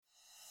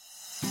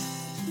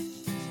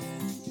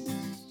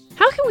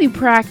How can we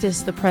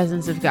practice the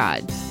presence of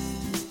God?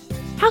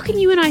 How can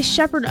you and I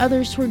shepherd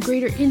others toward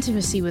greater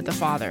intimacy with the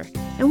Father?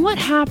 And what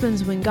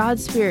happens when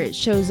God's Spirit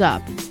shows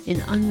up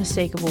in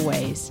unmistakable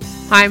ways?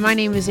 Hi, my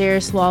name is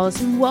Eris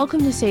Lawless, and welcome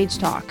to Sage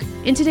Talk.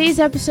 In today's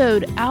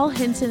episode, Al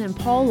Hinson and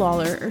Paul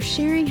Lawler are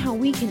sharing how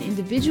we can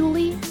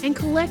individually and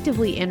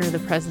collectively enter the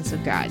presence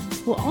of God.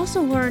 We'll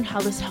also learn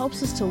how this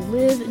helps us to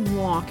live and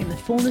walk in the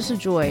fullness of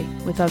joy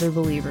with other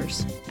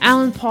believers.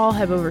 Al and Paul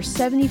have over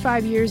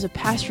 75 years of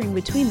pastoring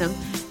between them,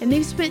 and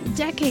they've spent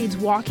decades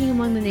walking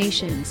among the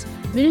nations,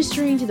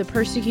 ministering to the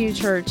persecuted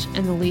church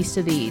and the least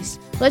of these.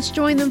 Let's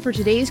join them for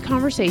today's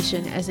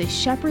conversation as they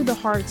shepherd the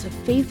hearts of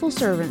faithful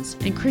servants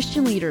and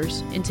Christian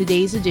leaders in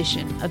today's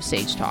edition of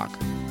Sage Talk.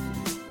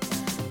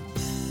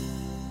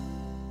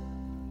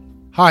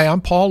 Hi,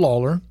 I'm Paul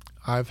Lawler.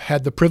 I've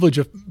had the privilege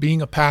of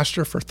being a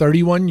pastor for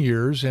 31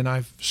 years, and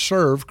I've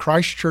served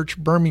Christ Church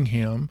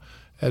Birmingham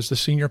as the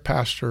senior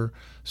pastor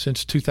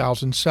since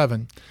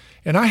 2007.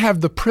 And I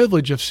have the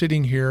privilege of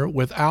sitting here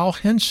with Al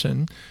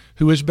Hinson,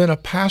 who has been a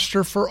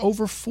pastor for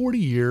over 40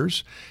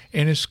 years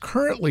and is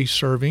currently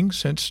serving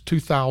since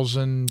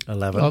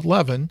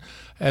 2011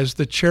 as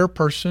the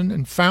chairperson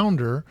and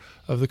founder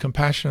of the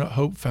Compassionate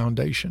Hope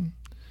Foundation.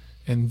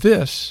 And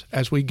this,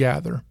 as we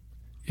gather,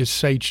 is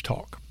Sage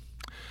Talk.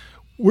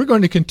 We're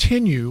going to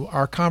continue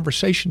our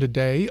conversation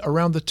today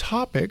around the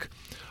topic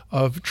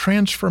of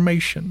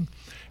transformation.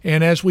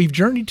 And as we've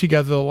journeyed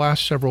together the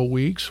last several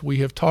weeks, we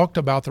have talked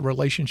about the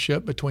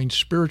relationship between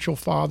spiritual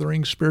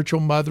fathering,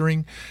 spiritual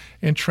mothering,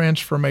 and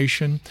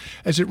transformation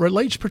as it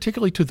relates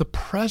particularly to the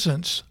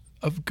presence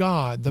of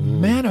God, the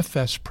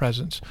manifest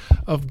presence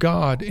of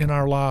God in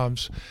our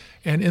lives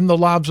and in the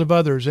lives of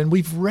others. And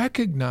we've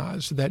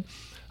recognized that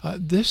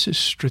this is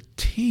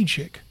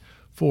strategic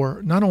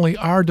for not only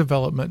our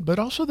development, but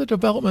also the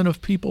development of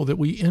people that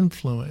we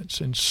influence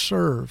and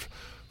serve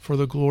for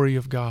the glory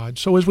of God.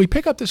 So as we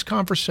pick up this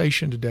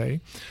conversation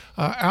today,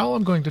 Al,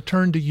 I'm going to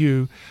turn to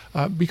you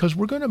because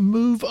we're going to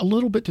move a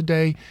little bit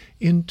today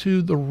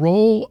into the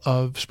role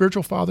of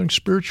spiritual fathering,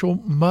 spiritual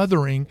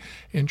mothering,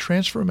 and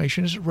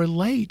transformation as it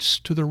relates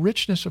to the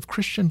richness of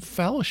Christian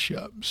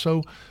fellowship.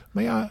 So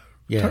may I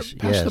pass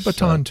the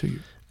baton to you?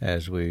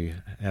 As we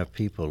have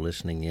people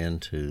listening in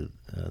to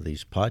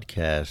these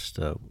podcasts,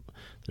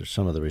 there's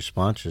some of the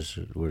responses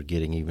we're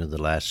getting, even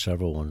the last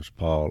several ones,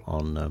 Paul,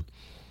 on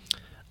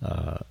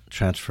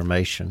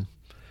transformation.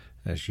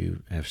 As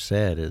you have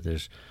said,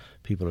 there's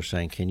people are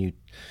saying,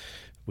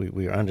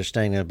 we are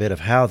understanding a bit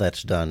of how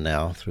that's done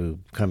now through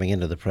coming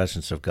into the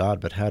presence of God,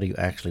 but how do you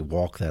actually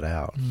walk that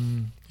out?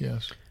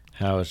 Yes.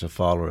 How, as a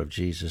follower of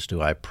Jesus,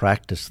 do I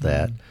practice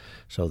that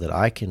so that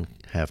I can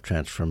have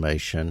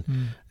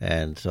transformation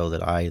and so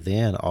that I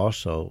then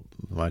also,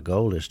 my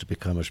goal is to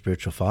become a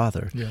spiritual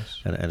father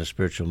and a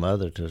spiritual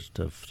mother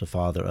to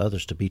father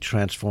others, to be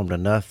transformed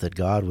enough that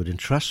God would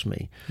entrust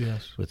me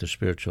with the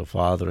spiritual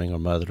fathering or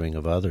mothering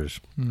of others.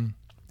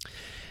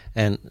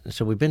 And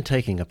so we've been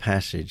taking a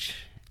passage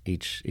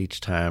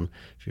each time.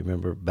 If you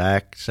remember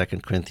back,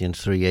 2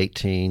 Corinthians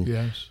 3:18,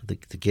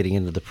 the getting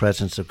into the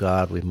presence of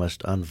God, we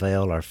must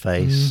unveil our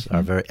face,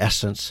 our very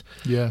essence.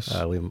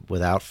 We,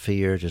 without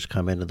fear, just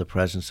come into the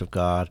presence of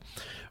God.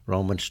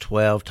 Romans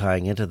 12,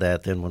 tying into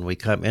that, then when we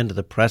come into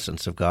the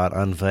presence of God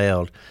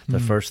unveiled, the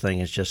first thing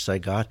is just say,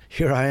 God,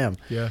 here I am.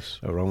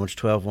 Romans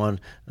 12:1,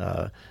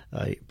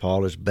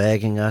 Paul is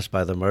begging us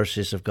by the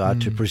mercies of God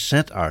to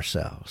present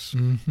ourselves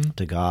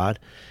to God.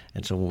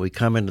 And so when we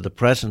come into the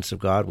presence of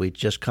God, we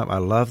just come. I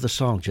love the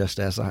song, Just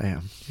As I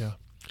Am.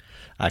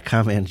 I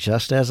come in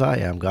just as I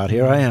am. God,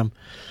 here I am.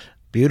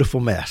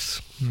 Beautiful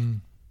mess.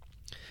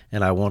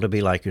 And I want to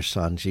be like your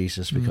son,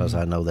 Jesus, because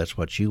I know that's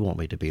what you want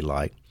me to be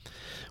like.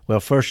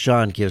 Well, 1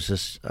 John gives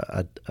us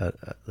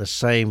the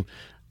same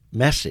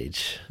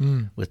message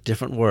with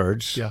different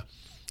words.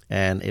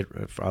 And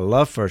I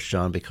love 1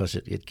 John because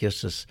it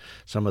gives us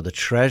some of the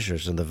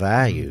treasures and the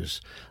values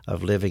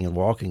of living and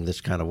walking this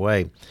kind of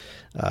way.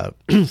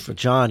 For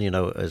John,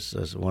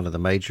 as one of the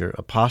major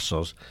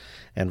apostles,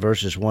 and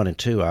verses 1 and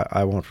 2,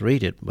 I won't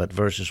read it, but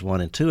verses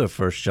 1 and 2 of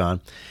 1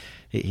 John,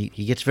 he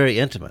gets very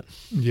intimate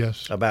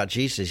about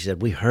Jesus. He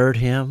said, we heard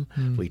him,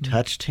 we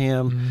touched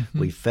him,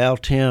 we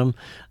felt him,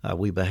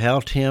 we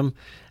beheld him.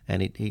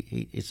 And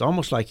it's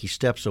almost like he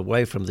steps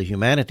away from the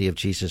humanity of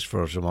Jesus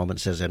for a moment and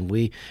says, and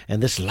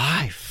this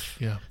life,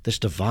 this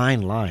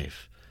divine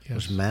life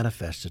was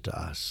manifested to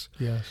us.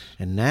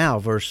 And now,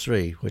 verse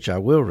 3, which I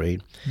will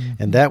read,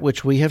 and that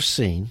which we have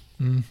seen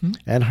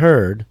and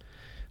heard,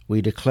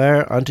 we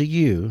declare unto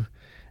you,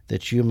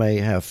 that you may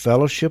have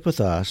fellowship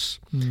with us,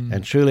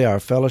 and truly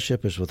our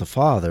fellowship is with the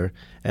Father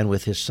and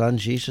with his Son,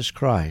 Jesus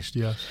Christ.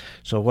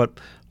 So what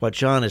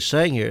John is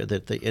saying here,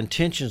 that the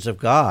intentions of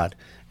God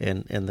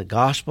in the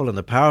gospel and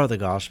the power of the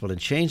gospel in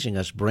changing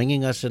us,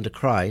 bringing us into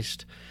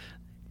Christ,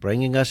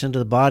 bringing us into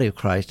the body of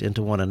Christ,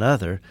 into one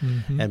another,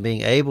 and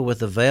being able with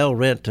the veil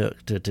rent to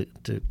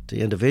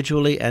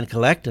individually and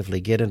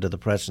collectively get into the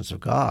presence of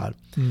God.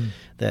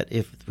 That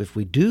if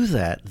we do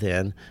that,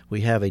 then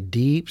we have a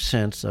deep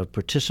sense of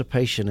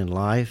participation in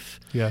life,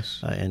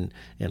 and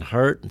in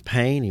hurt and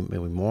pain.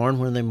 We mourn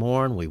when they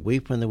mourn, we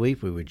weep when they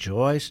weep, we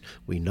rejoice,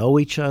 we know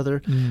each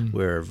other,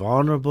 we're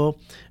vulnerable.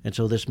 And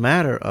so this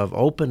matter of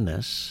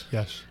openness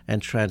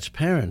and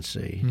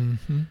transparency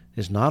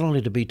is not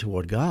only to be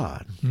toward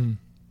God,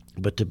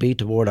 but to be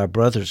toward our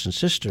brothers and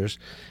sisters.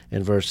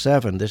 In verse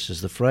 7, this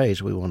is the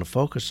phrase we want to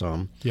focus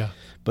on.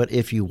 But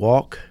if you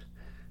walk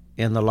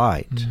in the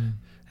light,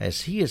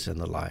 as he is in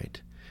the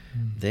light,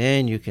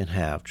 then you can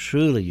have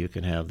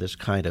this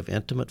kind of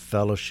intimate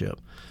fellowship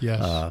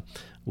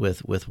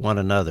with one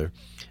another.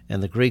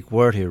 And the Greek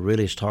word here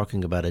really is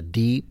talking about a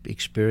deep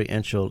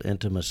experiential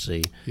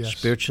intimacy,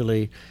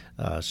 spiritually,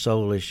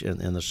 soulish,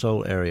 in the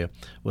soul area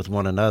with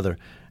one another.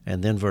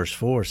 And then verse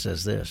 4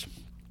 says this,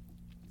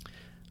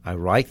 I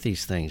write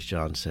these things,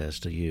 John says,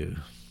 to you,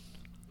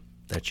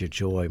 that your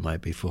joy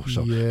might be full.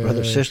 So,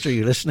 brother, sister,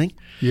 you listening?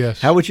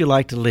 Yes. How would you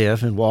like to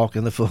live and walk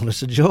in the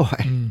fullness of joy?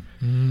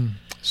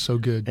 So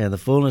good. And the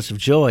fullness of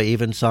joy,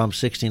 even Psalm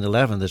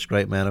 16:11, this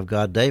great man of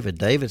God,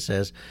 David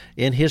says,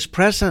 in his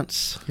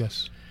presence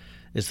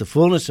is the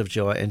fullness of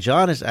joy. And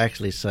John is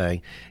actually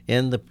saying,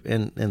 in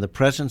the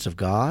presence of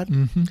God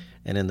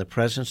and in the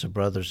presence of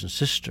brothers and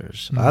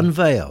sisters,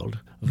 unveiled,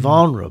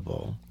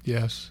 vulnerable.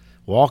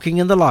 Walking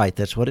in the light,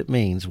 that's what it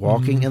means,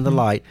 walking in the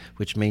light,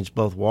 which means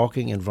both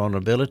walking in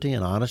vulnerability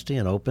and honesty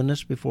and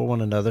openness before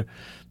one another,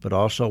 but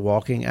also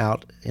walking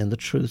out in the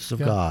truths of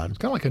God. It's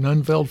kind of like an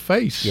unveiled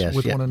face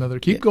with one another.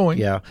 Keep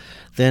going.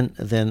 Then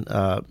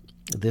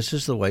this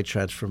is the way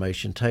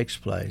transformation takes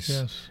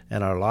place.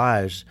 And our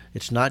lives,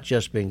 it's not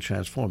just being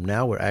transformed.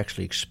 Now we're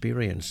actually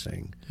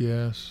experiencing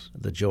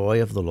the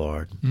joy of the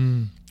Lord.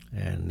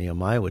 And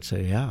Nehemiah would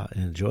say,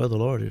 and the joy of the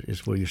Lord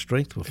is where your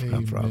strength will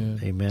come from.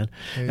 Amen.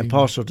 And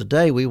Paul, so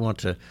today we want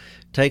to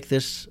take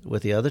this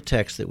with the other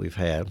texts that we've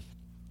had,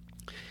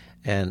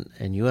 and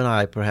you and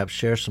I perhaps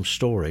share some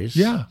stories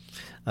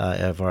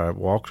of our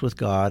walks with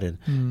God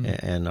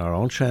and our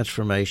own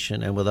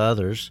transformation, and with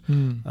others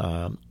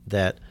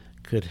that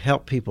could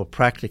help people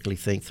practically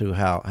think through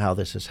how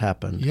this has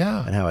happened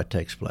and how it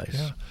takes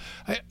place.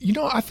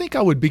 I think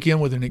I would begin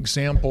with an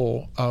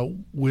example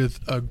with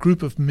a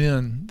group of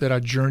men that I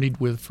journeyed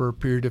with for a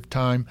period of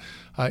time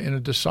in a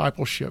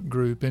discipleship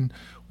group. And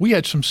we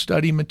had some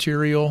study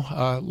material,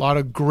 a lot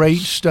of great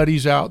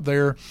studies out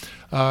there,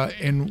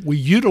 and we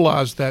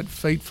utilized that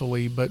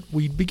faithfully. But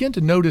we began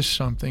to notice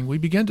something. We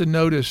began to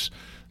notice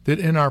that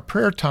in our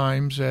prayer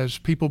times, as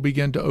people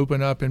began to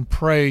open up and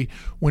pray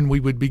when we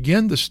would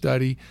begin the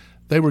study,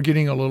 they were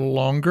getting a little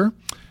longer,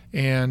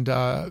 and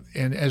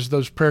as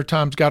those prayer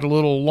times got a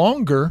little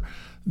longer,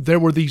 there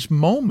were these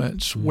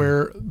moments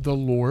where the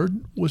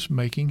Lord was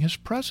making His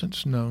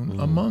presence known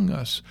among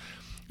us.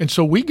 And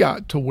so we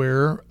got to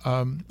where,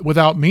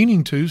 without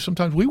meaning to,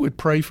 sometimes we would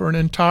pray for an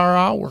entire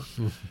hour.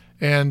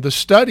 And the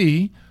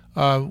study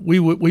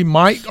we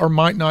might or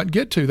might not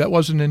get to. That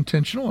wasn't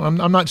intentional.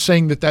 I'm not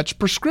saying that that's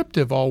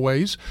prescriptive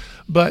always,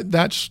 but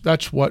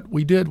that's what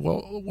we did.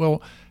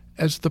 Well,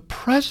 as the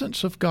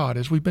presence of God,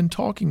 as we've been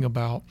talking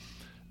about,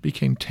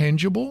 became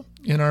tangible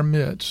in our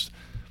midst,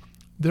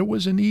 there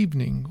was an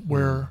evening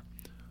where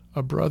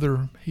a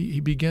brother, he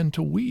began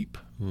to weep.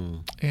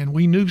 And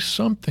we knew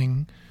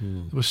something.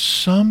 It was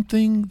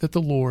something that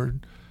the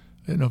Lord,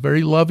 in a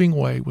very loving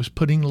way, was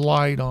putting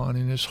light on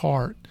in his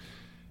heart.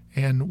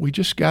 And we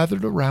just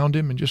gathered around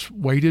him and just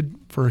waited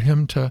for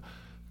him to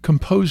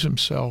compose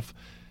himself.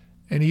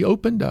 And he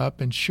opened up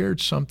and shared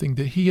something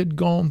that he had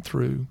gone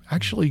through,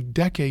 actually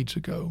decades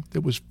ago,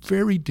 that was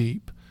very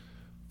deep,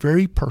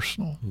 very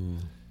personal.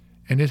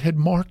 And it had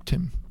marked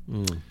him.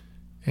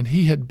 And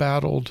he had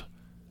battled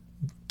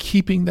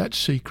keeping that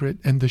secret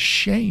and the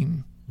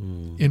shame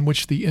in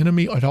which the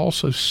enemy had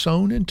also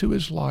sown into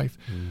his life.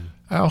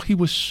 How he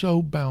was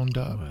so bound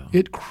up. Wow.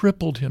 It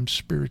crippled him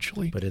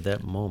spiritually. But at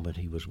that moment,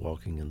 he was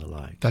walking in the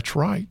light. That's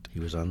right. He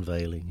was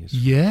unveiling his...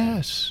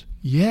 Yes.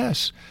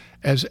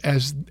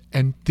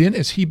 And then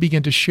as he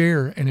began to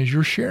share, and as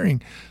you're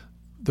sharing,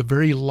 the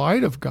very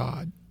light of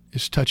God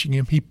is touching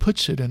him. He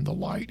puts it in the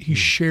light. He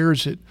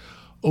shares it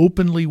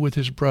openly with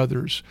his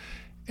brothers.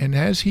 And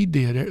as he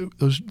did,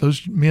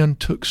 those men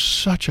took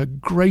such a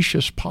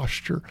gracious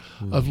posture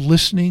of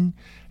listening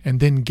and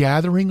then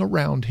gathering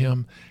around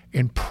him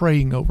and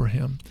praying over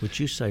him. Would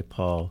you say,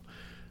 Paul,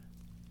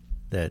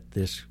 that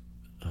this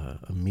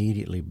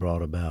immediately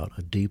brought about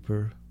a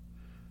deeper,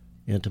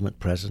 intimate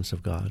presence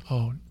of God?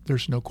 Oh,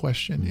 there's no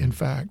question. In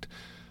fact,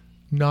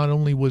 not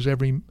only was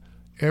every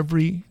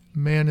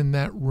man in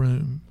that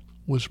room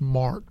was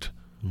marked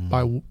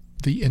by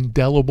the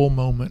indelible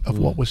moment of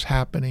what was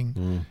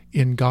happening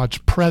in God's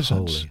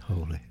presence.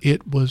 Holy.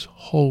 It was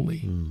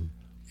holy.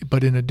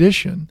 But in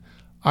addition,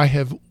 I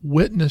have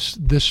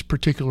witnessed this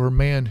particular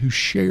man who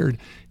shared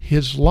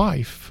his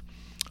life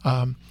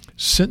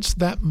since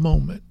that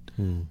moment.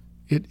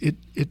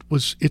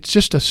 It's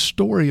just a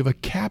story of a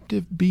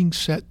captive being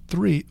set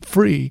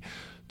free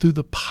through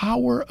the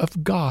power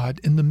of God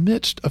in the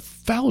midst of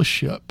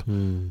fellowship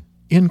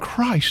in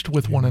Christ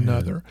with one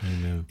another.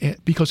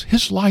 Because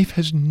his life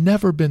has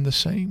never been the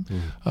same.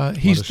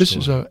 This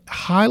is a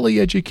highly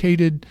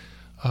educated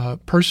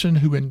person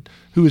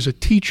who is a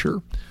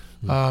teacher.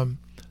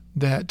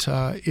 That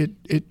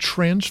it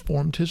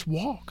transformed his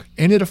walk,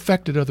 and it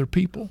affected other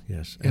people.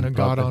 Yes, in a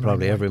God-honoring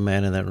probably way. Every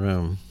man in that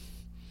room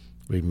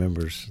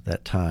remembers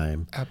that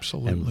time.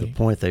 Absolutely. And the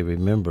point they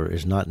remember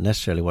is not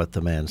necessarily what the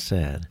man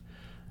said,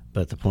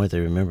 but the point they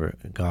remember: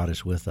 God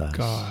is with us.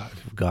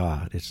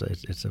 God.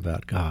 It's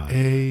about God.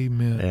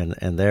 Amen.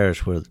 And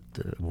there's where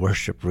the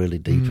worship really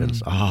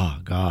deepens.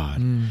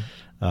 God.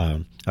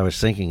 I was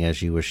thinking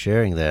as you were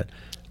sharing that,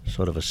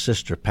 sort of a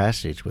sister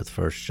passage with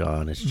 1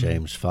 John, it's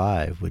James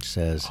 5, which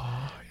says,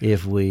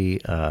 if we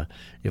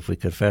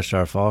confess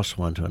our faults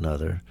one to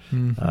another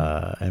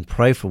and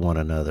pray for one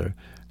another,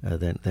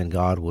 then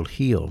God will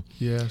heal.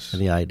 Yes.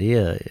 And the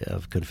idea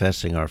of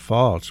confessing our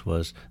faults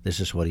was, this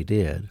is what he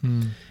did.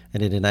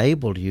 And it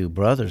enabled you,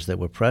 brothers that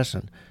were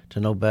present, to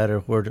know better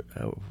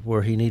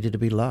where he needed to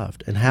be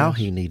loved and how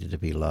he needed to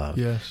be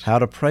loved, how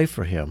to pray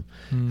for him,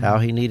 how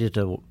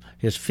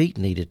his feet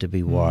needed to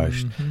be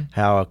washed,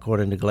 how,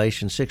 according to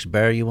Galatians 6,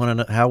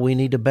 how we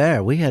need to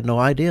bear. We had no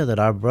idea that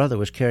our brother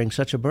was carrying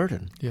such a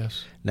burden.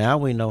 Yes. Now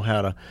we know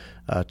how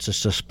to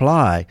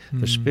supply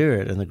the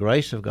Spirit and the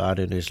grace of God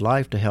in his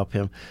life to help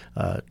him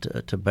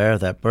to bear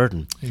that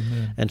burden.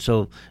 Amen. And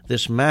so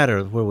this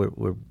matter where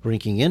we're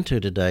bringing into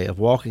today of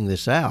walking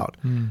this out,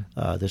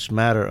 this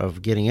matter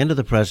of getting into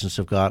the presence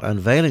of God,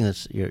 unveiling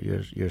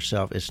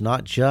yourself, is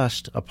not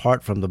just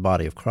apart from the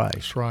body of Christ.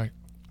 That's right.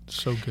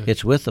 So good.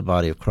 It's with the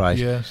body of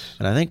Christ. Yes.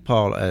 And I think,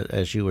 Paul,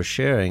 as you were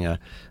sharing, I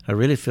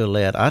really feel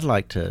led. I'd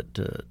like to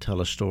tell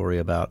a story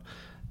about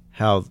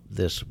how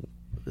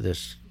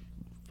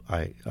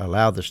I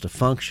allowed this to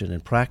function in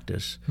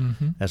practice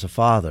as a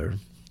father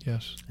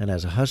and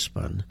as a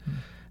husband,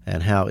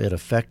 and how it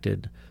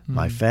affected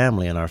my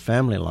family and our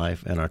family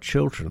life and our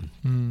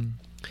children.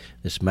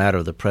 This matter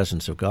of the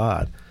presence of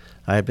God.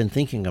 I had been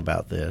thinking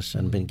about this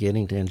and been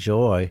getting to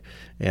enjoy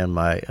in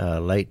my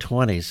late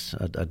 20s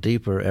a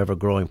deeper,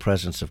 ever-growing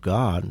presence of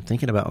God, and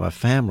thinking about my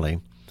family.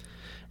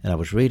 And I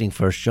was reading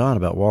 1 John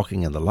about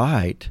walking in the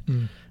light,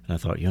 and I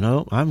thought,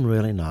 I'm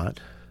really not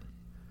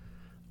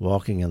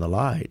walking in the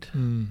light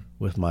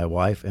with my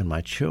wife and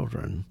my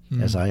children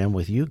as I am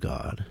with you,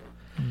 God.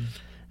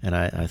 And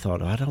I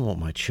thought, I don't want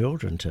my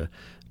children to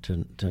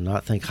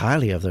not think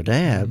highly of their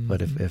dad,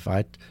 but if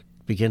I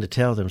begin to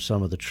tell them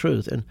some of the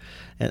truth.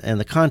 And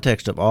the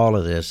context of all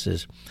of this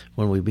is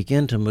when we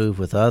begin to move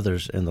with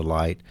others in the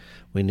light,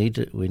 we need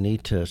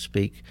to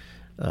speak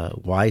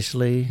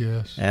wisely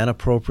and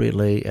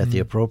appropriately at the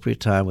appropriate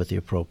time with the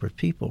appropriate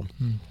people.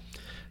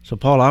 So,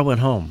 Paul, I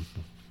went home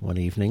one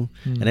evening,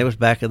 and it was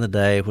back in the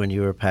day when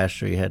you were a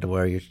pastor, you had to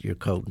wear your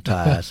coat and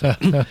tie. So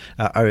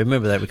I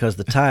remember that because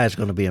the tie is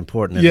going to be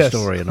important in the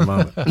story in a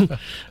moment.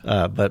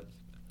 But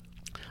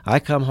I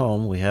come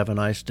home, we have a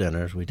nice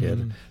dinner, we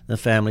did, the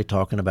family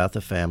talking about the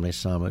family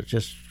summit,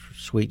 just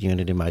sweet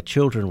unity. My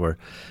children were,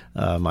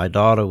 my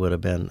daughter would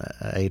have been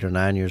 8 or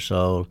 9 years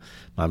old,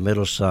 my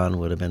middle son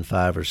would have been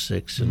 5 or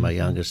 6, and my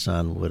youngest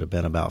son would have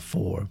been about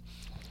 4.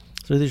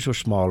 So these were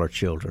smaller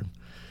children.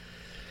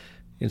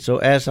 And so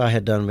as I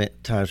had done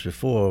times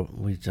before,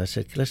 I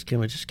said, can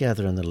we just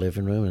gather in the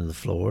living room and the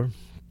floor?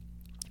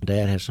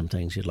 Dad has some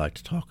things he'd like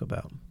to talk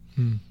about.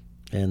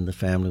 And the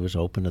family was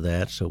open to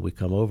that, so we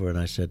come over, and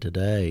I said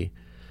today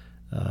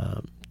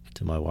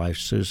to my wife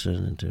Susan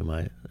and to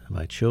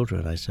my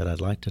children, I said,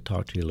 I'd like to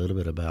talk to you a little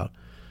bit about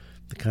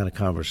the kind of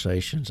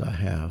conversations I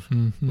have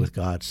with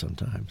God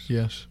sometimes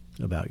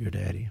about your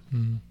daddy.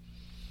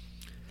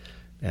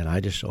 And I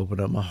just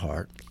opened up my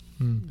heart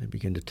and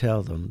began to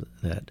tell them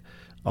that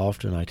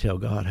often I tell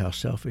God how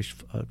selfish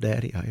of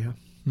daddy I am.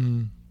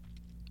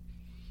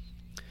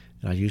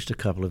 And I used a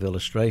couple of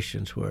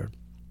illustrations where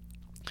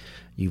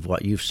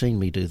you've seen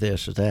me do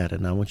this or that,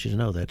 and I want you to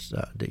know that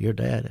your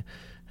dad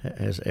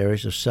has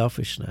areas of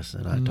selfishness.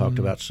 And I talked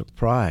about some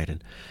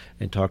pride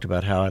and talked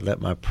about how I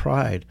let my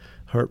pride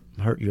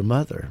hurt your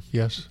mother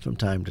from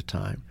time to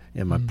time.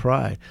 And my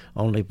pride,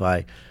 only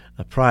by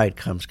pride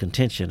comes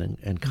contention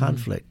and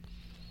conflict.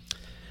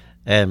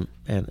 And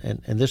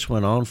this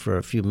went on for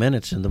a few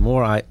minutes, and the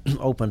more I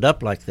opened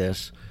up like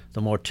this,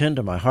 the more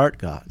tender my heart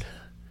got,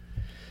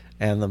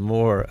 and the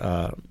more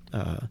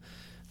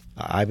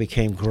I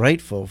became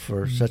grateful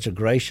for such a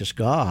gracious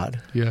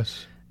God.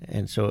 Yes.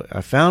 And so I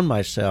found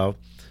myself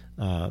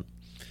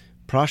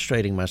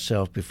prostrating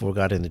myself before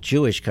God in the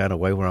Jewish kind of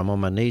way, where I'm on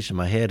my knees and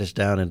my head is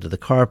down into the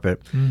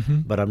carpet,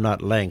 but I'm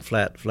not laying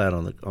flat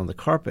on the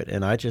carpet,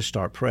 and I just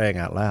start praying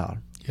out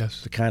loud.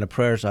 Yes. The kind of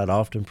prayers I'd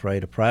often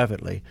prayed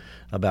privately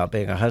about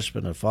being a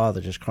husband and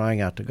father, just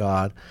crying out to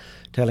God,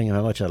 telling him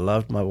how much I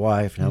loved my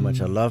wife and how much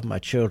I loved my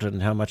children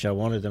and how much I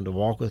wanted them to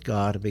walk with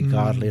God and be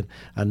godly. And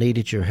I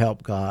needed your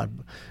help,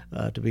 God,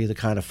 to be the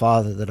kind of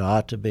father that I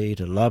ought to be,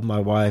 to love my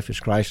wife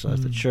as Christ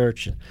loves the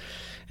church.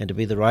 and to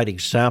be the right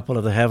example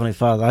of the Heavenly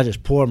Father. I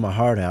just poured my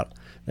heart out.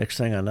 Next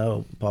thing I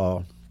know,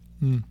 Paul,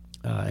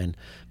 and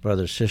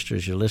brothers,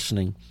 sisters, you're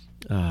listening,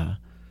 on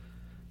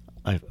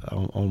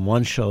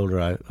one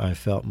shoulder I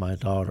felt my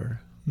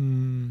daughter.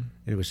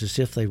 It was as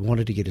if they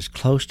wanted to get as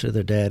close to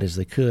their dad as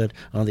they could.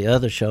 On the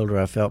other shoulder,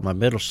 I felt my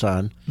middle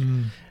son,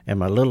 and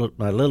my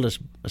littlest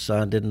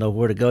son didn't know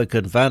where to go. He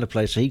couldn't find a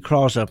place, so he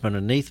crawls up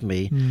underneath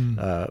me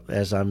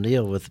as I'm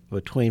kneeled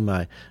between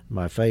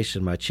my face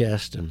and my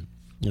chest and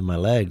my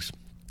legs.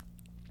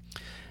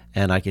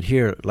 And I could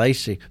hear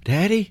Lacey,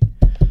 "Daddy,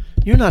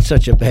 you're not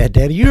such a bad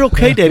daddy. You're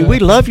okay, Daddy. We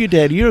love you,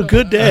 Daddy. You're a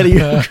good daddy.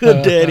 You're a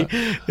good daddy."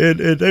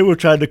 And they were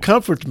trying to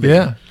comfort me,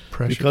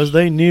 precious. Because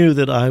they knew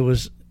that I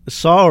was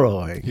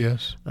sorrowing,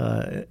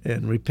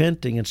 and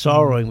repenting and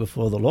sorrowing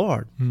before the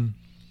Lord.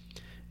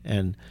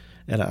 And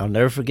I'll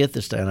never forget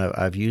this day, and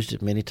I've used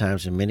it many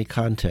times in many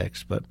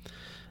contexts. But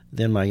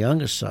then my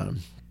youngest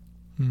son,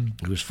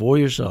 who was 4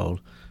 years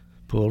old,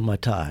 pulled my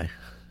tie.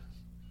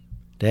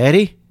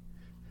 "Daddy,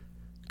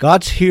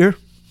 God's here.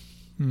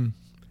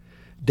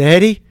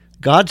 Daddy,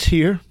 God's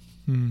here."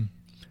 And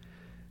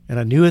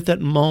I knew at that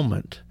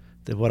moment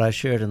that what I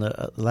shared in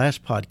the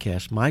last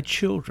podcast, my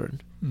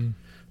children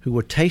who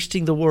were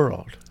tasting the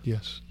world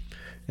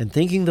and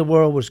thinking the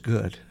world was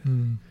good,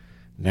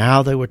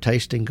 now they were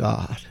tasting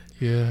God.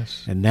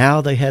 And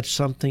now they had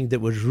something that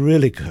was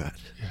really good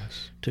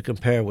to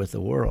compare with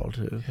the world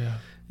to.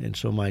 And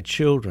so my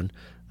children,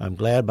 I'm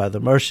glad by the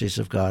mercies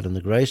of God and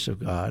the grace of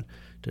God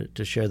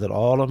to share that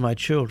all of my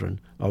children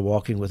are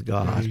walking with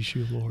God. Praise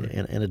you, Lord.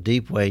 In a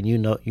deep way. And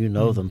you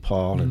know them,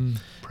 Paul,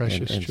 and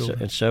precious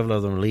children. And several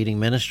of them are leading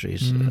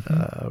ministries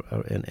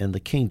in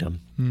the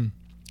kingdom.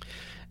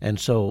 And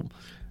so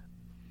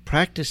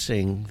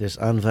practicing this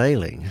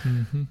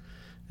unveiling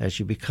as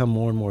you become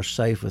more and more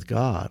safe with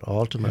God,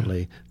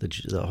 ultimately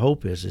the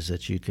hope is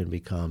that you can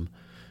become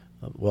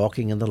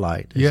walking in the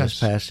light, as this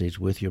passage,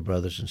 with your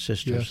brothers and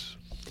sisters.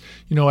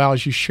 You know, Al,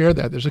 as you share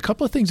that, there's a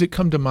couple of things that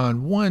come to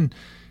mind. One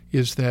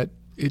is that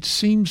it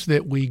seems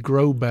that we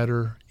grow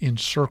better in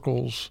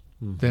circles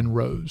than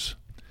rows.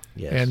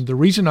 And the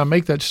reason I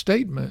make that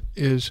statement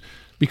is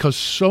because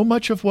so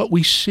much of what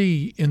we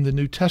see in the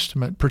New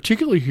Testament,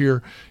 particularly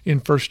here in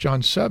 1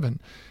 John 7,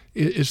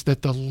 is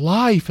that the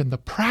life and the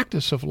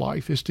practice of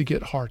life is to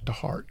get heart to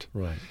heart.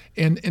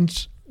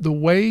 And the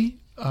way,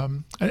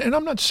 and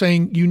I'm not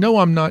saying,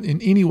 I'm not in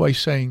any way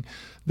saying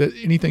that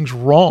anything's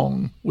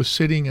wrong with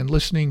sitting and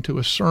listening to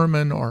a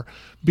sermon or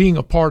being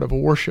a part of a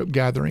worship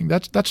gathering.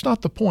 That's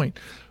not the point.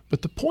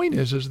 But the point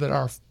is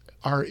that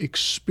our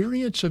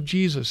experience of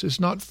Jesus is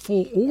not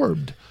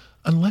full-orbed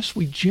unless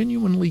we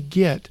genuinely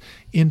get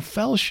in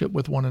fellowship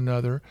with one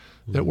another,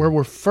 that where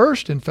we're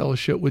first in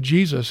fellowship with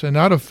Jesus, and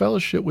out of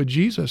fellowship with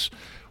Jesus,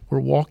 we're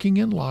walking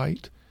in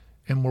light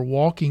and we're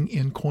walking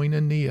in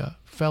koinonia,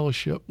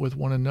 fellowship with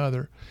one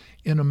another,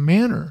 in a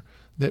manner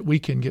that we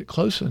can get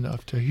close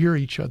enough to hear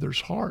each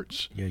other's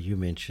hearts. You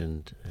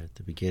mentioned at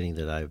the beginning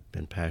that I've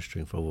been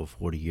pastoring for over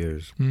 40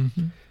 years,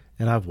 and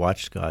I've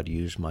watched God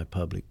use my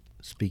public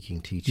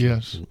speaking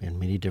teaching in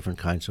many different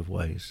kinds of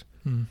ways,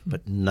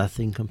 but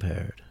nothing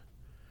compared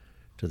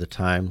to the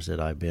times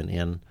that I've been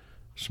in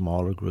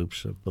smaller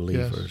groups of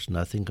believers,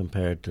 nothing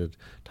compared to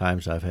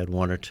times I've had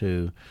one or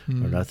two,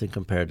 or nothing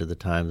compared to the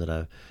time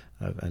that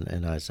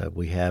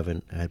we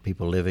haven't had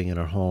people living in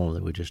our home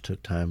that we just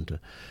took time to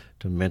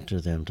mentor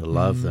them, to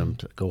love them,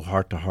 to go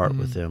heart to heart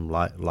with them,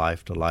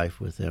 life to life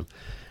with them.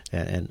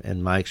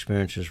 And my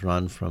experiences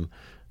run from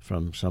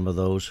some of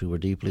those who were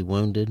deeply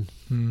wounded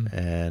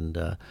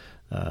and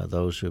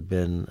those who have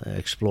been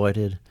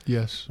exploited,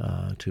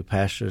 to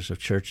pastors of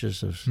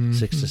churches of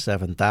 6,000 to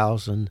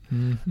 7,000,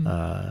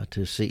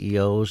 to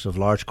CEOs of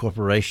large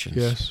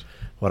corporations.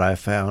 What I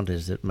found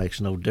is it makes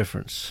no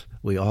difference.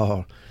 We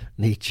all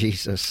need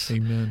Jesus.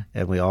 Amen.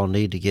 And we all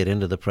need to get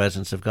into the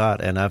presence of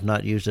God. And I've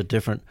not used a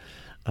different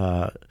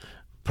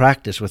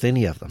practice with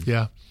any of them.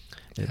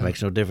 It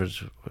makes no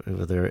difference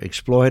whether they're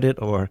exploited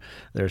or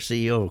they're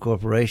CEO of a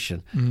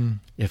corporation.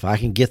 If I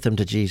can get them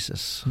to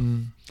Jesus.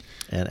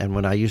 And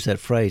when I use that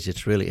phrase,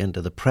 it's really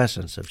into the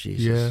presence of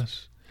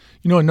Jesus.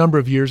 A number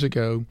of years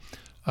ago,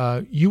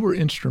 you were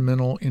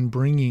instrumental in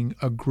bringing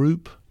a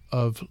group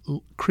of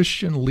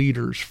Christian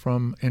leaders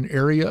from an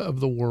area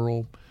of the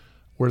world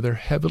where they're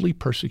heavily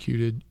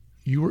persecuted.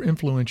 You were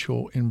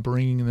influential in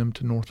bringing them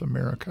to North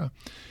America.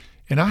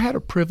 And I had a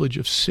privilege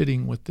of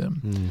sitting with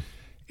them.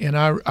 And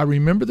I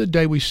remember the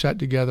day we sat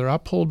together, I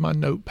pulled my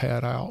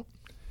notepad out,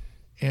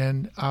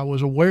 and I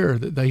was aware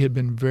that they had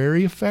been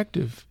very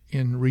effective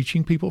in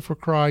reaching people for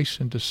Christ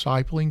and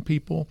discipling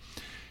people.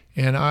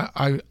 And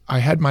I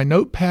had my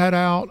notepad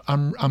out.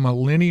 I'm a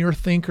linear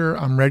thinker.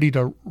 I'm ready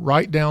to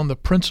write down the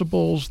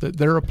principles that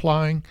they're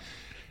applying.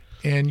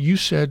 And you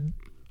said,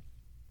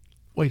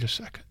 wait a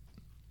second.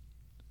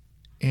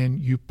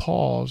 And you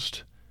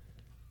paused,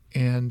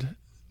 and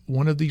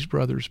one of these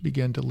brothers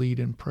began to lead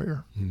in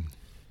prayer.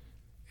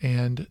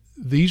 And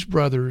these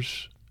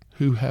brothers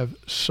who have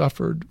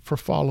suffered for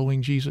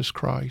following Jesus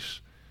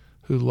Christ,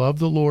 who love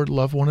the Lord,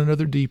 love one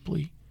another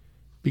deeply,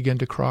 began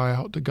to cry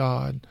out to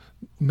God,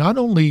 not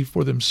only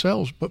for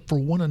themselves, but for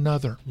one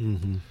another.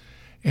 Mm-hmm.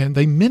 And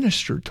they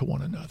ministered to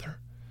one another.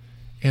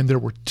 And there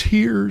were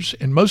tears.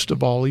 And most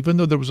of all, even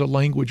though there was a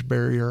language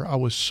barrier, I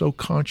was so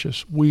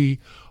conscious we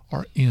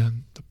are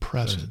in the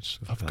presence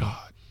of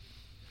God.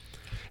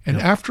 And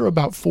after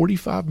about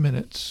 45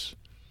 minutes,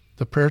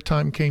 the prayer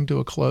time came to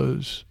a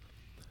close.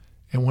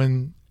 And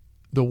when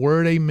the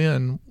word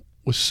amen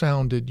was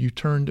sounded, you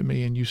turned to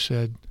me and you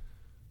said,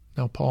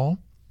 "Now, Paul,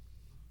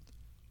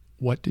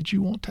 what did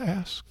you want to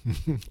ask?"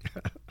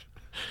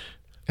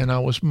 And I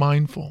was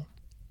mindful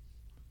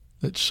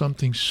that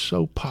something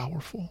so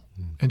powerful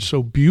and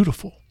so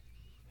beautiful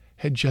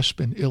had just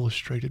been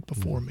illustrated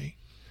before me.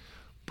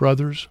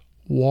 Brothers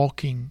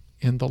walking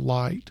in the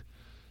light,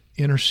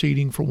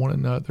 interceding for one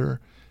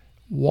another,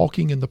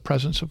 walking in the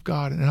presence of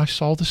God. And I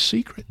saw the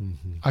secret.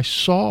 I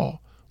saw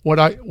what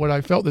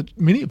I felt that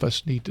many of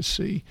us need to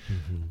see,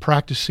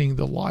 practicing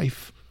the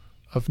life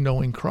of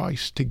knowing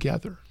Christ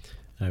together.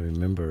 I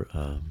remember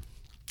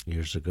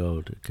years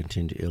ago, to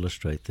continue to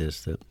illustrate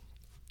this, that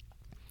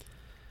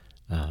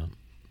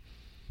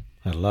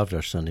I loved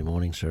our Sunday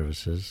morning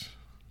services.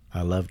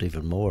 I loved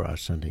even more our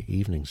Sunday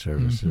evening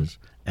services,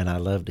 and I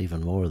loved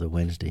even more the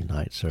Wednesday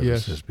night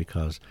services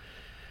because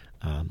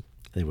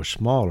they were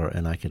smaller,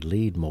 and I could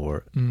lead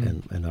more.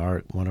 And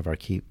one of our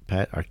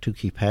two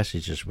key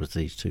passages was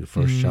these two: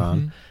 1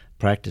 John,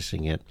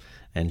 practicing it,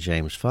 and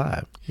James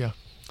 5. Yeah.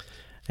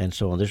 And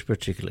so on this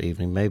particular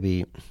evening,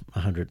 maybe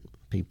 100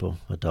 people,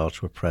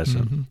 adults, were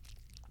present.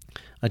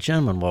 A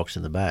gentleman walks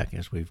in the back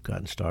as we've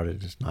gotten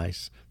started, this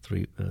nice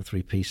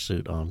three-piece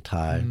suit on,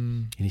 tie,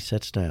 and he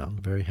sits down,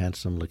 a very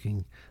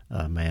handsome-looking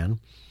man.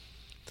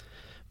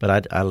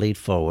 But I lead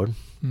forward,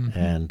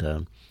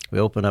 and we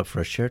open up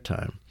for a share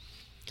time.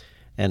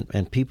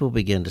 And people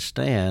begin to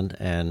stand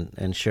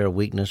and share a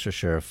weakness or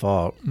share a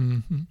fault,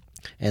 and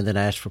then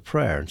ask for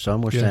prayer. And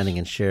some were standing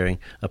and sharing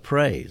a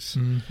praise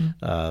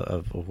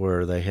of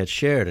where they had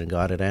shared and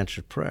God had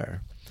answered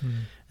prayer.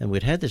 And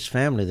we'd had this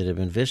family that had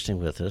been visiting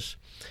with us,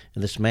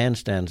 and this man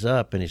stands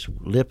up, and his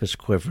lip is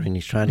quivering.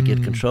 He's trying to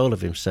get control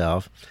of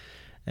himself,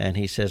 and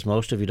he says,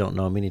 "Most of you don't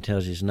know me," and he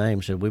tells his name.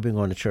 He said, "We've been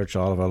going to church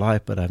all of our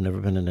life, but I've never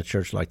been in a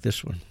church like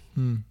this one,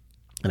 in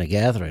a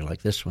gathering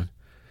like this one."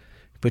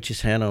 He puts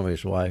his hand on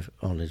his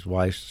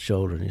wife's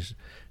shoulder, and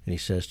he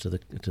says to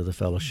the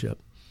fellowship,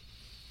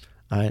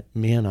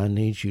 "Men, I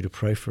need you to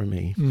pray for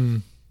me."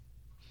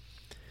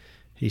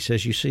 He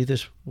says, "You see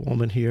this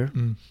woman here?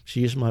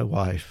 She is my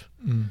wife.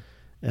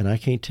 And I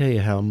can't tell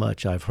you how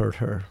much I've hurt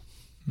her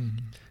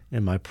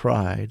and my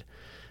pride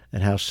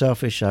and how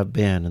selfish I've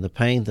been and the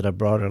pain that I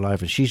brought her life.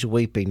 And she's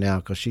weeping now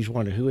because she's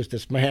wondering, who is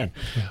this man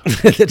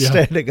that's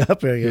standing up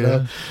here, you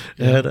know?"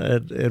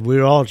 And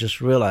we're all just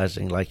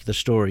realizing, like the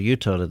story you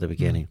told at the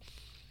beginning.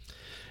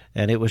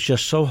 And it was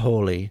just so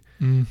holy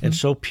and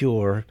so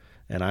pure.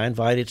 And I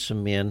invited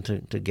some men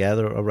to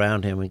gather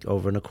around him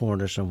over in a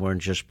corner somewhere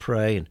and just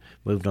pray, and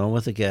moved on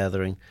with the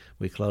gathering.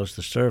 We closed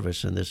the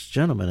service, and this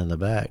gentleman in the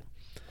back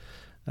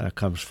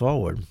comes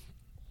forward,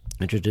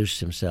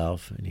 introduced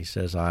himself, and he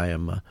says, I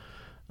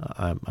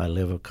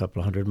live a couple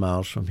of 100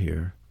 miles from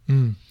here.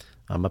 I'm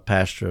a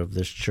pastor of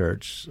this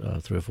church,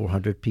 300 or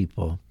 400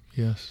 people.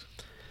 Yes.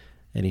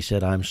 And he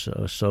said, I'm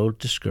so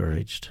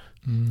discouraged.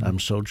 I'm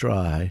so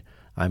dry.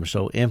 I'm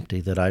so empty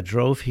that I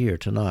drove here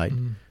tonight,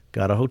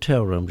 got a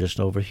hotel room just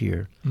over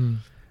here, and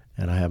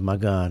I have my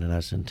gun, and I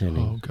was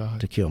intending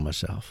to kill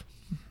myself.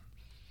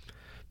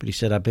 But he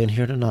said, I've been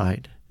here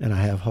tonight, and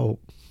I have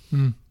hope.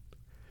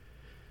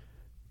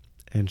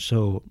 And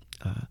so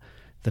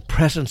the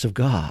presence of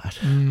God,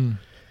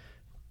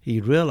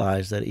 he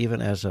realized that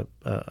even as a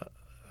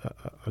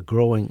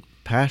growing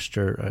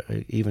pastor,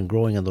 even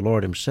growing in the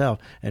Lord himself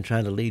and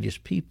trying to lead his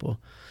people,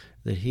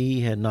 that he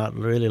had not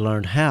really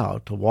learned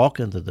how to walk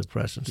into the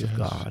presence of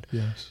God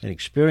and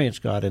experience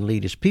God and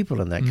lead his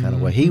people in that kind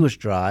of way. He was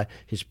dry.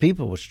 His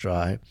people was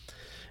dry.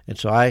 And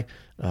so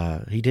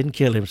he didn't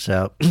kill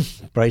himself.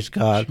 Praise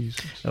God.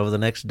 Jesus. Over the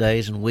next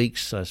days and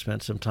weeks, I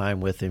spent some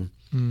time with him.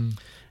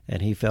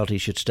 And he felt he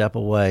should step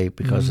away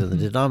because of the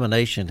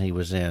denomination he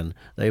was in.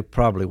 They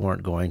probably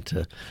weren't going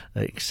to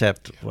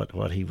accept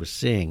what he was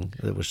seeing.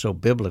 It was so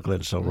biblical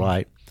and so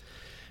right.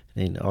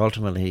 And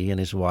ultimately, he and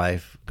his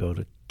wife go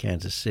to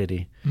Kansas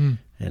City,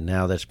 and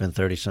now that's been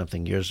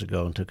 30-something years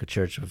ago, and took a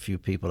church of a few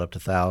people up to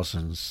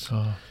thousands.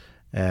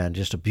 And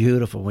just a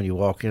beautiful, when you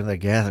walk in the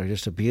gathering,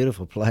 just a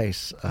beautiful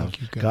place of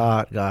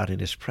God in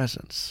His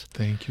presence.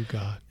 Thank you,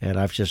 God. And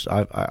I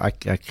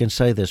can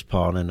say this,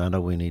 Paul, and I know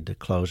we need to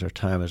close. Our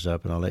time is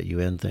up, and I'll let you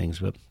end things.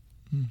 But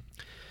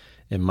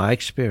in my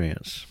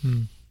experience,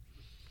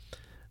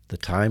 the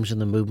times and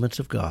the movements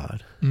of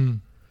God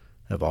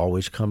have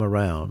always come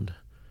around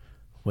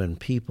when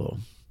people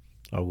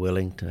are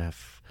willing to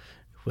have,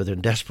 whether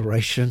in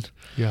desperation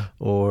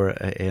or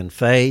in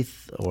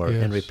faith or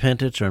in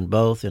repentance or in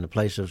both, in a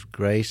place of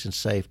grace and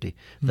safety,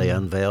 they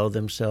unveil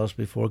themselves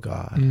before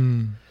God.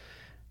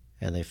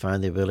 and they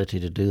find the ability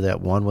to do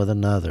that one with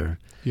another.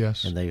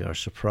 Yes. And they are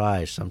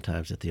surprised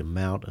sometimes at the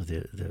amount of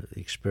the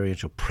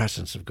experiential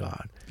presence of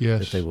God yes.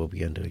 that they will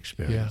begin to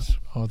experience. Yeah.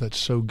 Oh, that's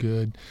so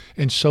good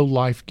and so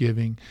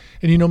life-giving.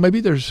 And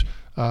maybe there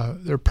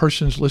are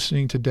persons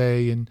listening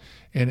today, and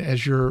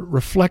as you're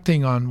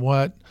reflecting on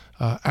what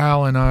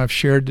Al and I have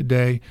shared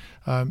today,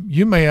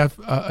 you may have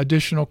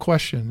additional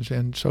questions.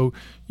 And so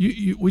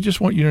we just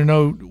want you to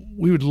know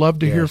we would love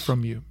to hear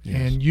from you. Yes.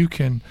 And you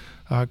can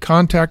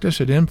contact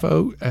us at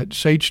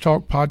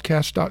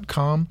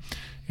info@sagetalkpodcast.com.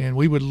 And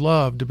we would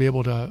love to be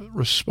able to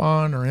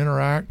respond or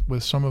interact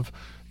with some of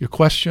your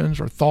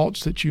questions or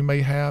thoughts that you may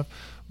have.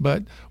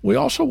 But we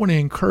also want to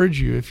encourage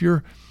you, if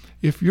you're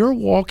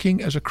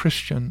walking as a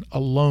Christian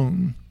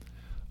alone,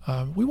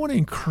 we want to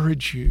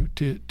encourage you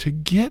to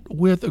get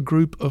with a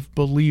group of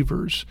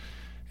believers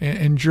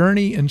and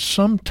journey in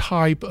some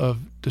type of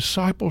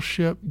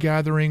discipleship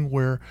gathering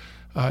where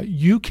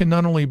you can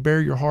not only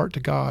bear your heart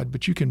to God,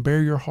 but you can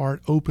bear your heart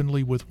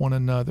openly with one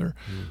another.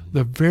 Mm-hmm.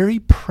 The very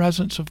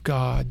presence of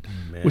God,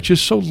 Amen. Which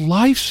is so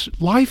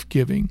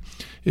life-giving,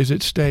 is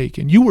at stake.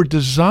 And you were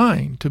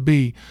designed to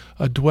be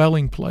a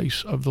dwelling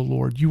place of the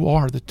Lord. You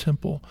are the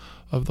temple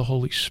of the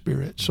Holy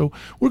Spirit. So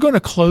we're going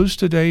to close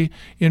today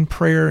in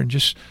prayer and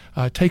just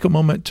take a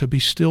moment to be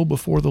still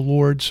before the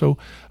Lord. So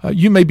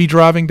you may be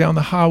driving down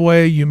the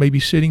highway, you may be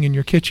sitting in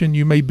your kitchen,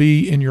 you may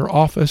be in your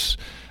office,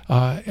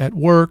 at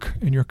work,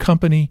 in your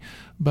company,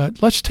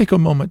 but let's take a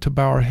moment to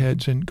bow our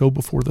heads and go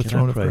before the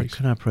throne of grace.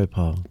 Can I pray,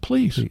 Paul?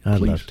 Please.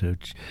 I'd love to.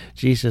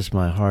 Jesus,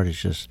 my heart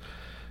is just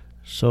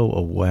so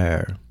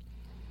aware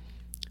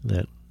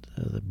that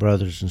the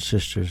brothers and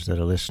sisters that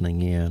are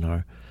listening in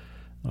are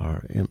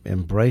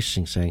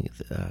embracing, saying,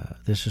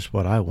 this is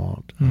what I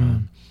want.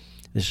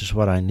 This is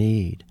what I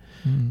need.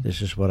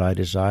 This is what I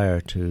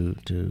desire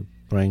to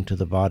bring to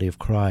the body of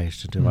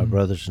Christ and to my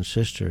brothers and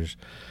sisters.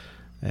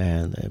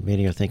 And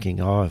many are thinking,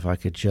 if I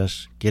could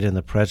just get in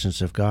the presence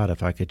of God,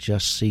 if I could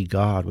just see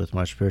God with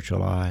my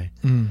spiritual eye.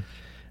 And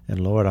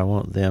Lord, I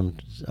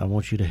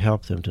want you to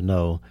help them to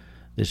know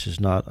this is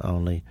not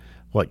only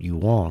what you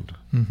want,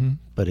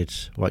 but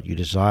it's what you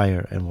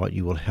desire and what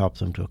you will help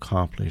them to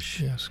accomplish.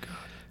 Yes, God.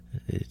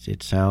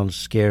 It sounds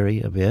scary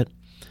a bit.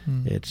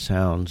 It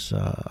sounds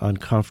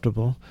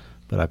uncomfortable,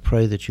 but I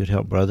pray that you'd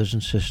help brothers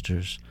and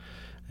sisters,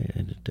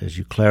 and as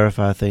you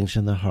clarify things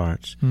in their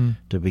hearts,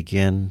 to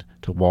begin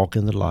to walk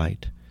in the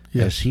light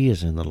as He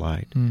is in the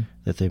light,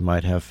 that they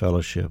might have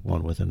fellowship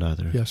one with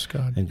another. Yes,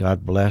 God. And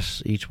God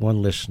bless each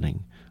one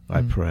listening,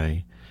 I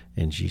pray,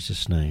 in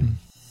Jesus' name.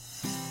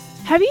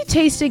 Have you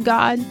tasted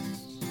God?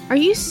 Are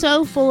you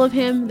so full of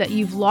Him that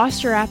you've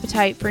lost your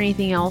appetite for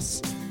anything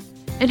else?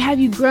 And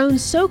have you grown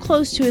so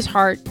close to His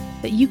heart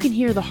that you can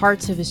hear the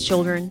hearts of His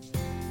children?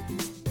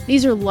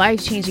 These are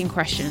life-changing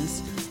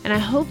questions, and I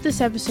hope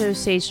this episode of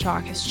Sage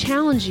Talk has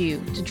challenged you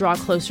to draw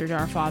closer to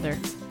our Father.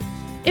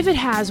 If it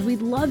has,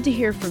 we'd love to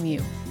hear from you.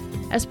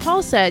 As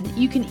Paul said,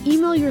 you can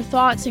email your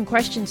thoughts and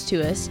questions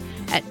to us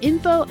at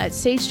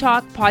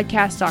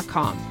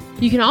info@sagetalkpodcast.com.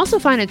 You can also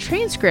find a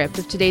transcript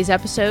of today's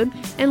episode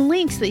and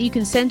links that you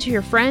can send to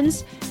your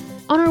friends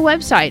on our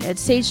website at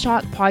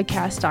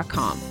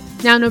sagetalkpodcast.com.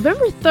 Now,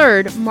 November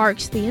 3rd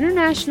marks the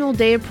International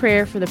Day of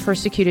Prayer for the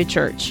Persecuted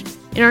Church.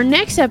 In our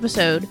next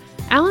episode,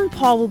 Al and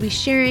Paul will be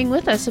sharing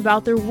with us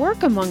about their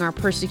work among our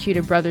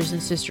persecuted brothers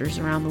and sisters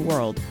around the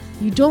world.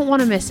 You don't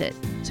want to miss it,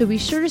 so be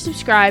sure to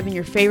subscribe in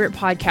your favorite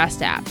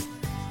podcast app.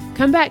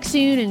 Come back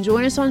soon and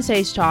join us on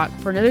Sage Talk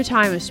for another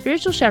time of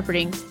spiritual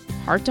shepherding,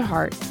 heart to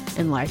heart,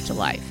 and life to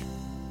life.